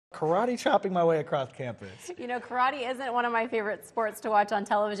karate chopping my way across campus. You know, karate isn't one of my favorite sports to watch on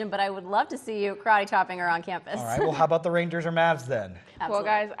television, but I would love to see you karate chopping around campus. All right, well, how about the Rangers or Mavs then? Absolutely. Well,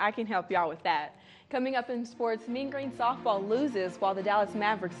 guys, I can help y'all with that. Coming up in sports, Mean Green softball loses while the Dallas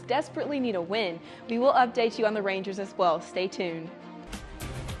Mavericks desperately need a win. We will update you on the Rangers as well. Stay tuned.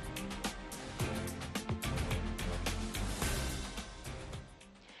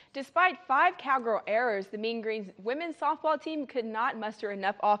 Despite 5 Cowgirl errors, the Mean Green women's softball team could not muster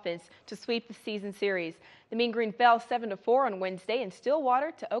enough offense to sweep the season series. The Mean Green fell 7-4 on Wednesday in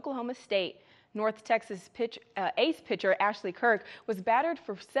Stillwater to Oklahoma State. North Texas ace pitcher Ashley Kirk was battered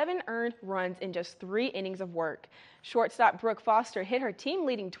for 7 earned runs in just 3 innings of work. Shortstop Brooke Foster hit her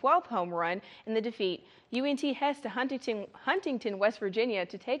team-leading 12th home run in the defeat. UNT heads to Huntington, West Virginia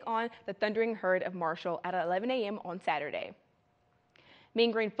to take on the Thundering Herd of Marshall at 11 a.m. on Saturday.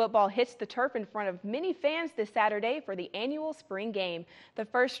 Mean Green football hits the turf in front of many fans this Saturday for the annual spring game. The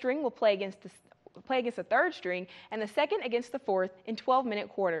first string will play against the third string and the second against the fourth in 12-minute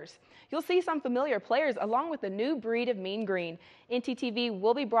quarters. You'll see some familiar players along with a new breed of Mean Green. NTTV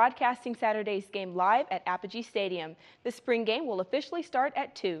will be broadcasting Saturday's game live at Apogee Stadium. The spring game will officially start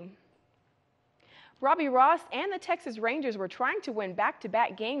at 2. Robbie Ross and the Texas Rangers were trying to win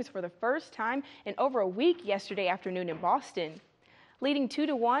back-to-back games for the first time in over a week yesterday afternoon in Boston. Leading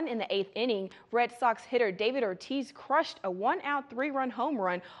 2-1 in the 8th inning, Red Sox hitter David Ortiz crushed a 1-out 3-run home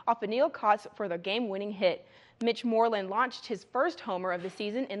run off of Neil Kotz for the game-winning hit. Mitch Moreland launched his first homer of the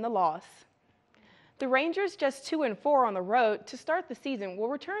season in the loss. The Rangers, just 2-4 on the road to start the season, will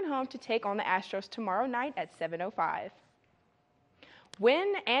return home to take on the Astros tomorrow night at 7:05.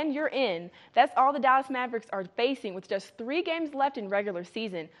 Win and you're in. That's all the Dallas Mavericks are facing with just 3 games left in regular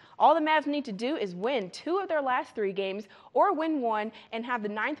season. All the Mavs need to do is win 2 of their last 3 games or win 1 and have the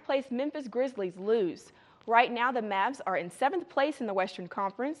 9th place Memphis Grizzlies lose. Right now, the Mavs are in 7th place in the Western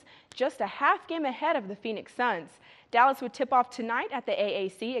Conference, just a half game ahead of the Phoenix Suns. Dallas would tip off tonight at the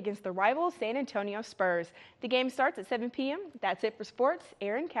AAC against the rival San Antonio Spurs. The game starts at 7 p.m. That's it for sports.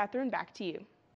 Erin, Catherine, back to you.